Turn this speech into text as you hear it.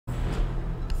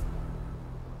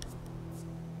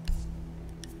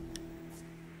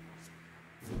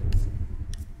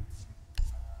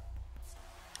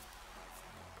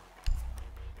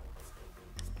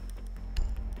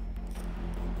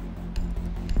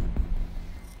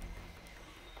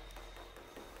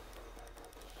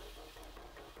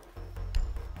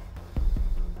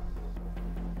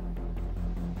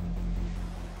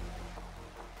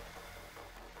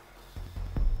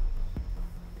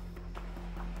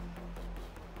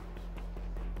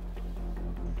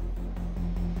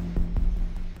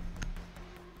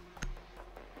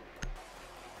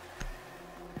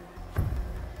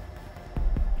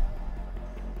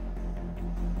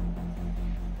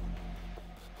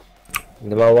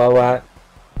What?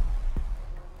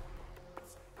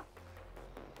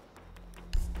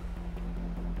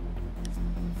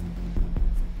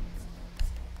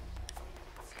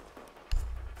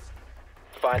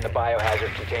 Find the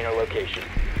biohazard container location.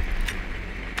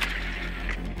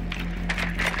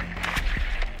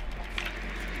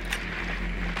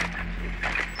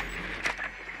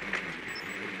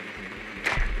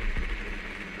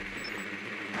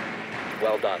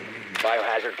 Well done.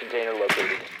 Biohazard container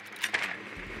located.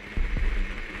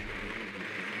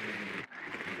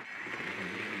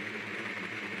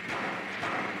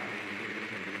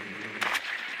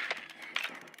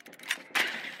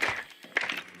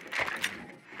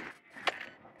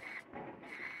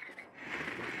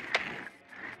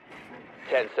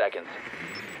 Ten seconds.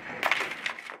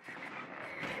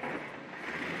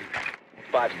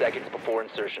 5 seconds before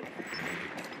insertion.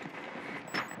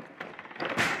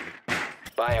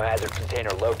 Biohazard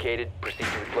container located. Proceed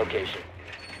to its location.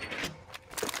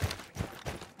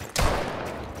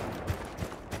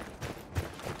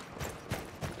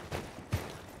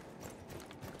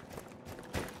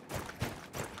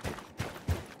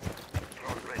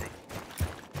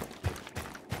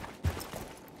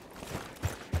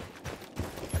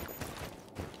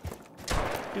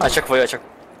 I check for you, I check.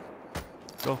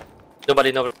 Go.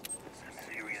 Nobody, no.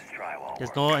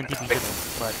 There's no anti-vision,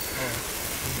 but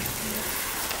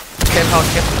Can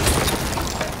house, can.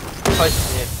 House,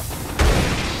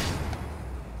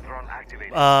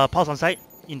 yeah. Pulse on site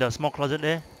in the small closet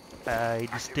there. I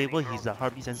disable his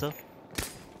heartbeat sensor.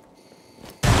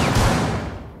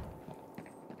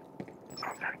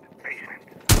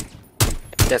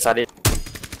 That's it.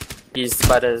 He's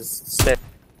by the step.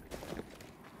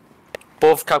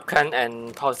 Both Capcan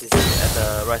and Pulse is at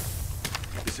the right.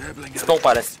 Smoke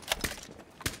by the.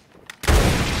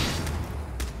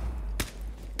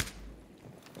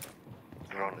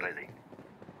 Drone ready.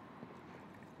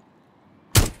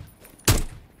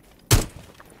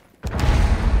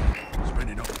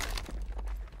 Spinning up.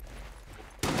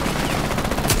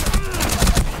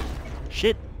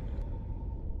 Shit!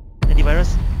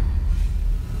 Antivirus.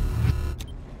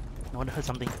 I want to hurt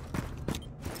something.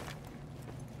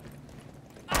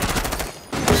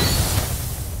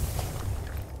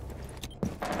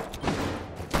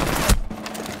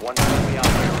 One enemy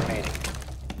operator remaining.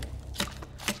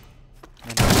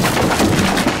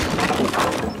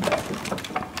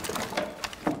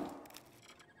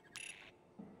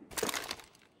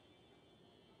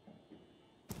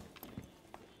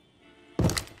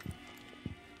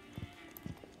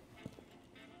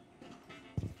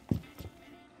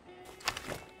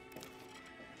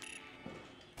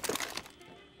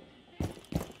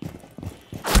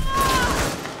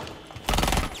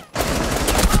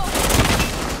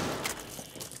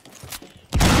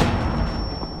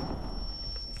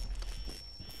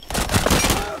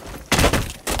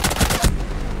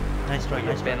 Nice try, You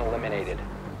nice have try. been eliminated.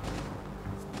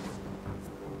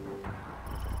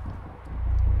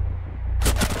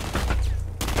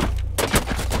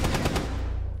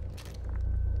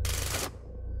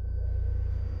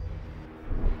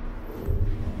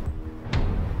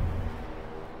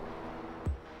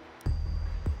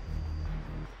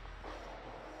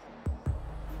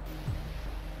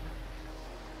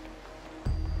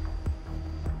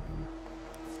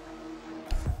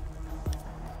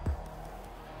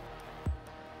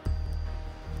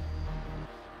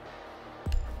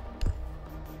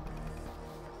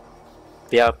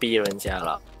 Be 要逼人家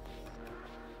了。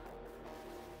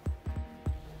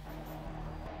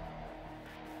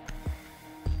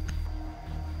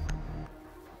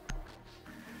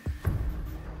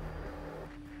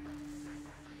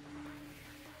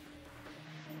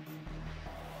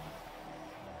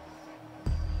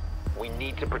We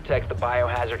need to protect the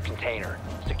biohazard container.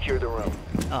 Secure the room.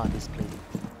 Ah, this place.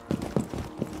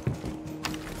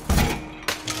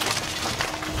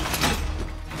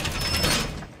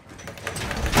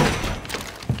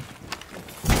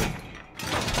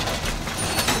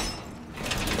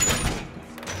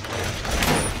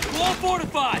 Wall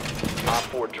fortified! Op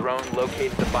 4 drone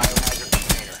located the biohazard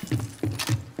container.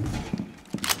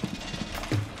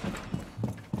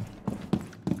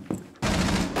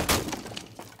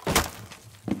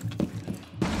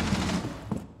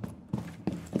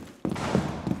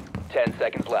 10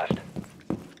 seconds left.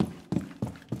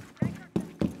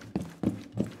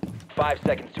 5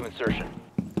 seconds to insertion.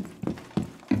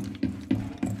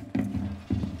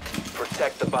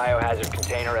 Protect the biohazard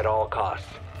container at all costs.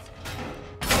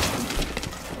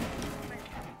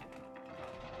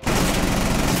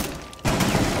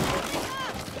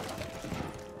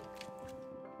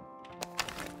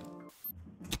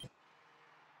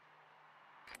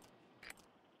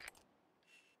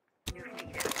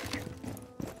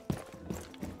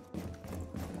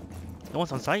 No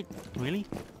one's on site? Really?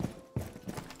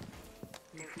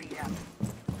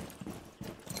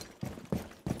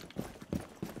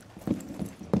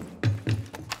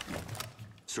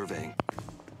 Surveying.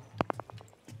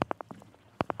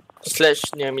 Sledge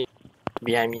near me,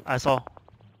 behind me. I saw.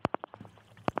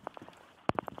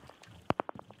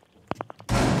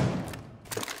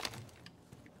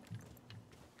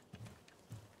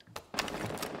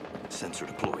 Sensor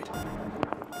deployed.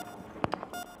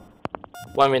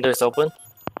 One window is open.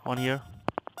 On here.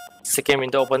 Second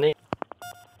window opening.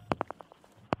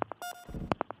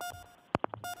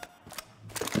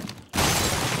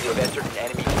 You have entered an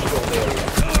enemy controlled area.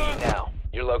 Leave now.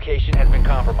 Your location has been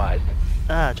compromised.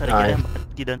 Ah, try to Aye. get him,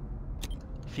 but didn't.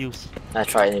 Fuse. I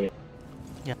tried it.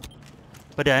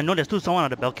 But I know there's still someone on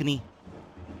the balcony.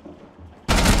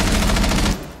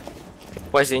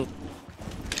 What is in?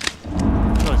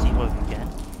 Try to see what we can.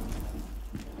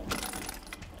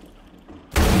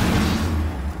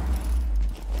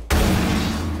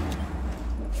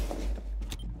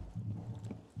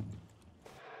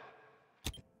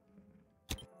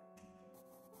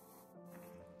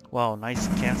 Wow, nice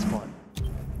camp spot.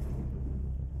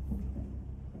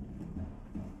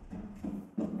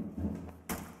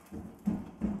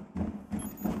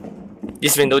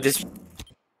 This window, this.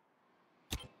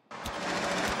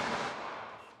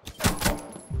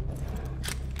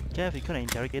 Kev, you could have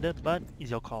interrogated, but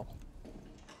it's your call.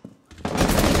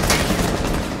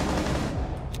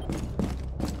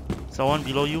 Someone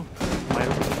below you.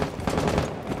 Myro.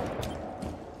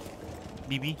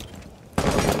 BB.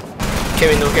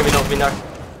 Window.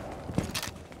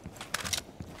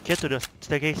 Get to the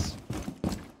staircase.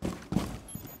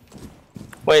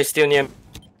 One is still near me.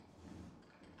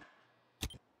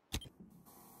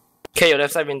 Okay, your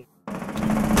left side window.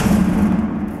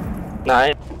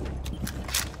 Nice.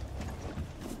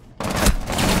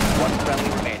 One friendly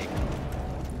remaining.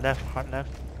 Left, hard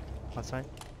left. Outside.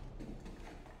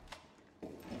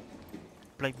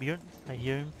 Blackbeard, I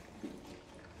hear him.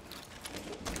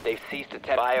 They've ceased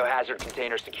attempt biohazard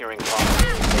container securing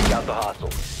comms. Take out the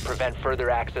hostiles. Prevent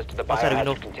further access to the Outside the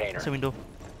window. biohazard container. Outside window.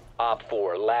 Op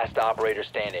 4, last operator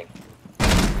standing.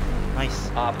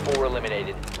 Nice. Op 4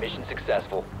 eliminated. Mission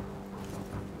successful.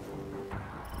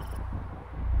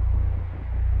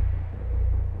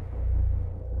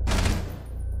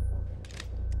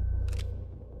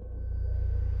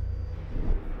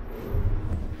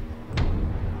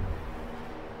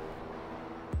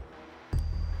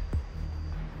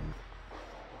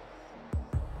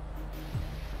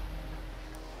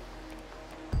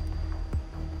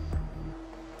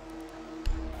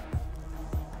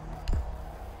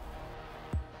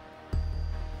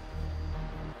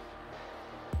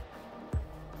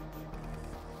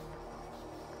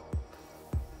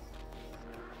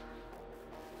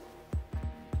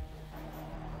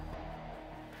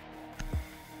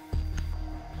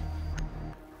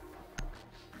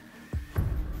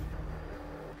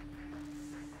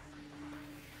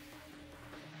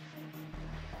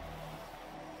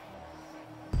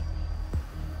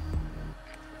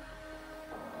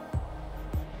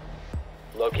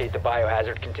 Locate the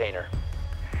biohazard container.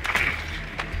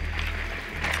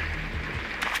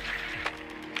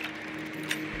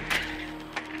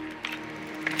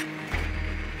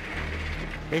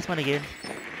 Basement again.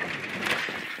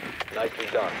 Nicely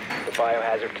done. The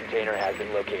biohazard container has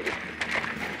been located.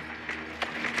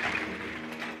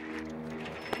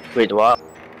 Wait, what?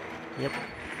 Yep.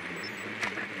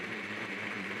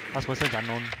 Last person's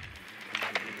unknown.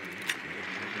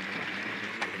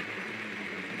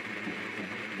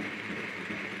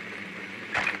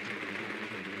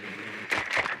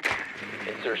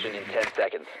 Insertion in 10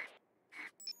 seconds.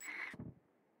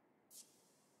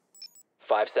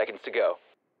 5 seconds to go.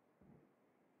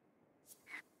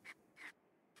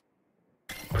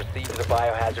 Proceed to the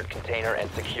biohazard container and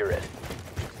secure it.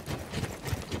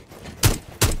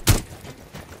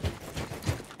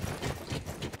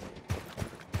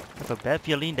 I have a bad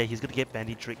feeling that he's gonna get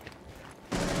bandit tricked.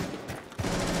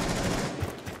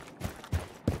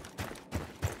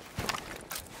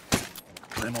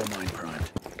 I'm all mine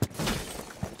primed.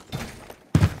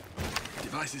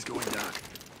 Device is going down.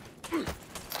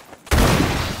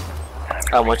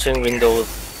 I'm watching windows.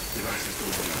 Device is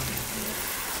going down.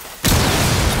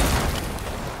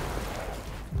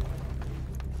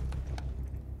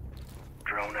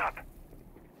 Drone up.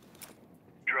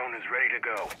 Drone is ready to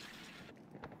go.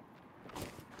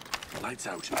 Lights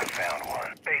out. I found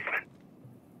one. Basement.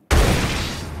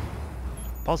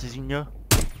 Pulse is in here.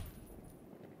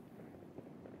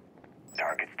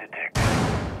 Targets detected.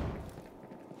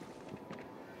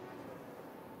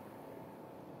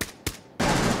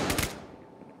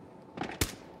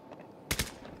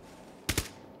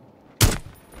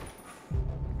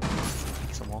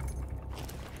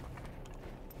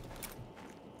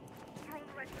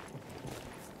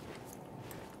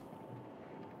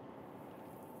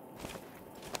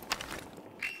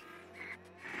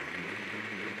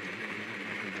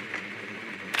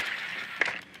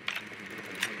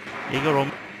 Jaeger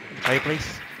room.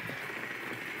 Fireplace.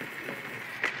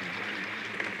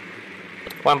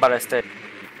 One by the stairs.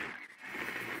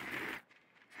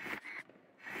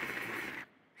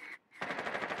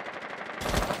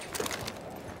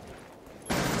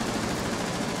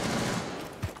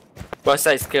 West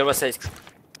side is clear, west side is clear.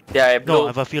 Yeah, at blue. No, I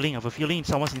have a feeling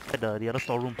someone's inside the other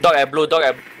storeroom. Dog at blue, dog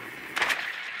at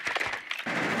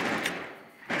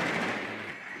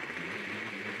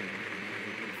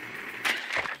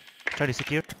Try to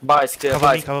secure. bar is clear, Cover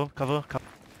bar me, is cover.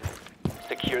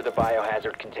 Secure the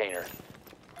biohazard container.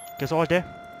 Guess all there.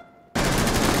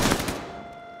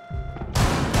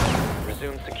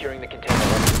 Resume securing the container.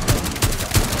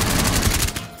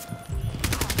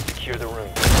 Secure the room.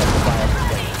 Protect the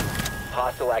biocontainer.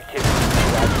 Hostile activity.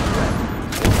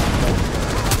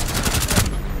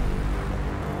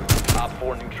 Op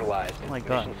 4 neutralized. Oh my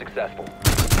God. Mission successful.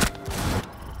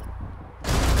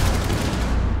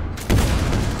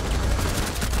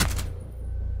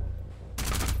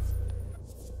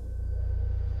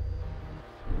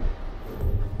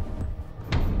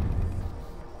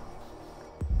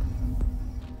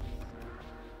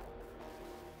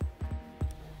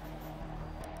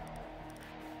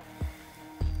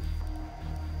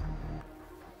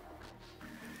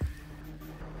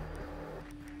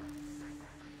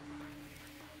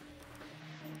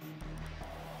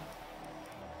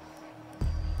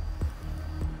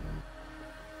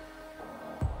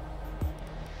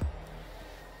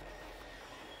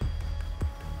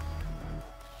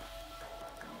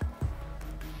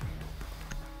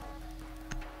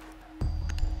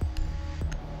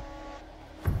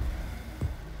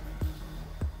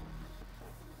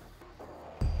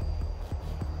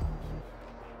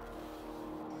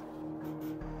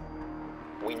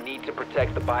 We need to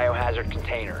protect the biohazard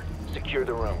container. Secure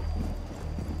the room.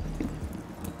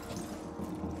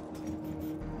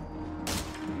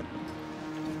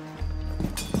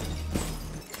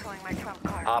 Deploying my trump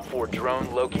card. Op 4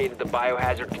 drone located the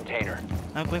biohazard container.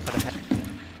 I'm going for the head.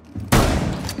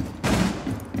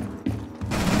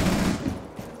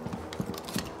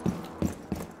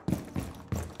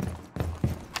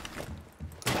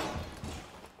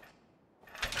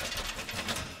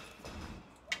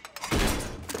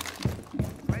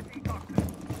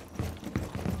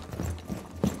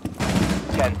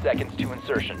 10 seconds to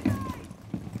insertion.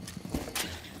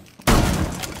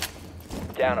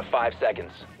 Down to 5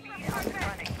 seconds.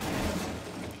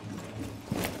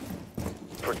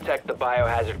 Protect the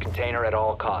biohazard container at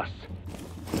all costs.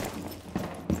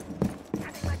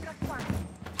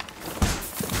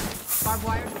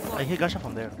 I hear gunshot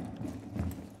from there.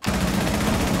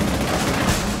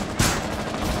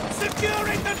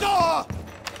 Securing the door!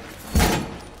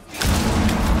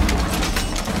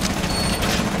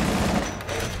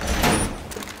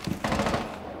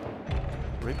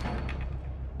 Rick.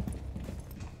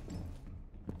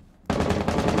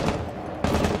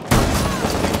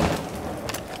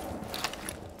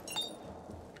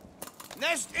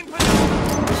 Nest in position!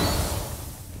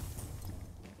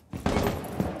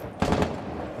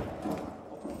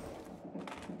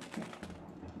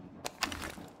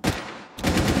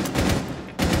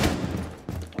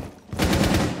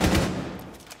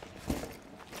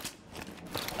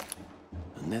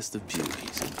 A nest of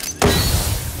beauties in position.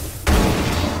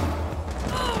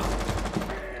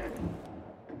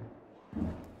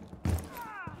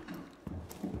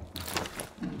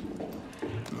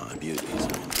 My beauties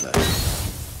are in place.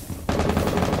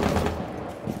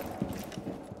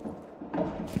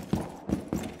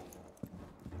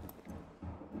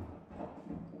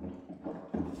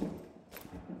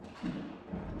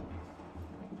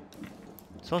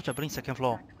 So jumping second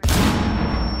floor.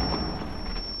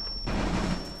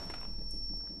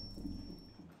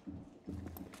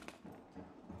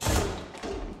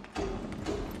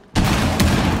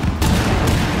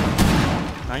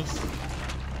 Nice.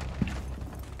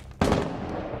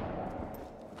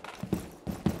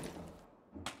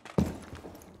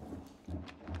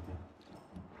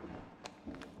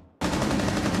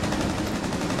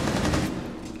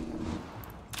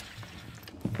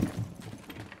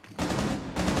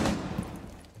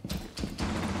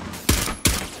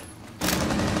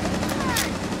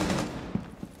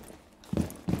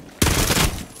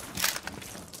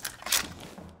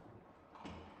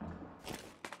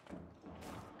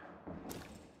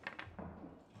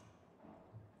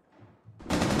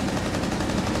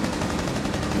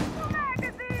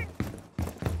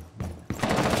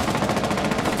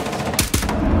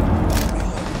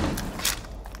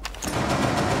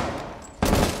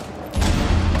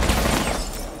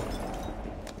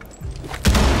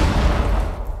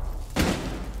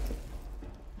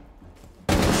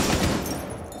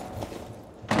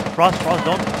 Frost,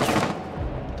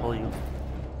 don't. Told you.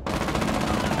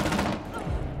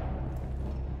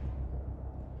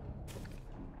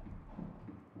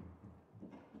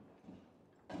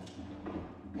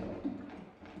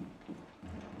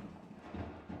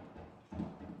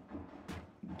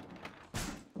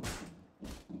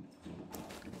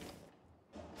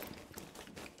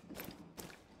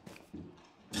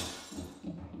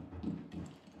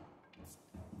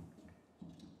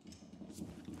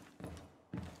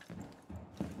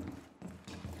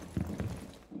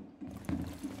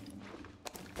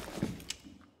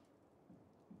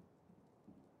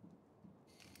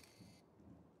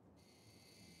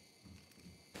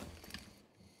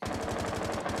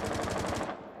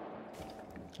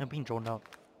 I'm being drawn out.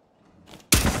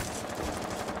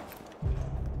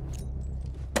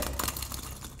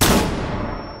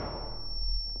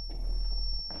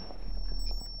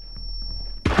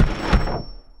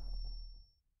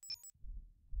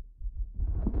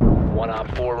 One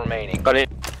op 4 remaining. Got it.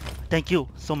 Thank you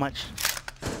so much.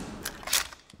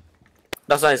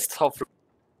 That's why it's top.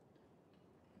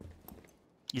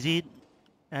 Is he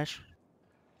Ash?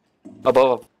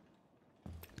 Above.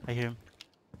 I hear him.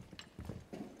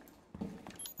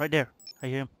 Right there. I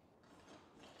hear him.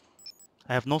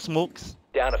 I have no smokes.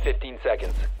 Down to 15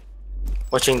 seconds.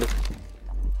 Watching the.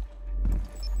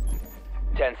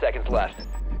 10 seconds left.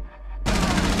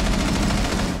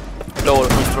 Lower.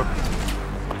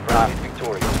 Right.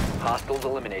 Victorious. Hostiles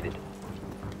eliminated.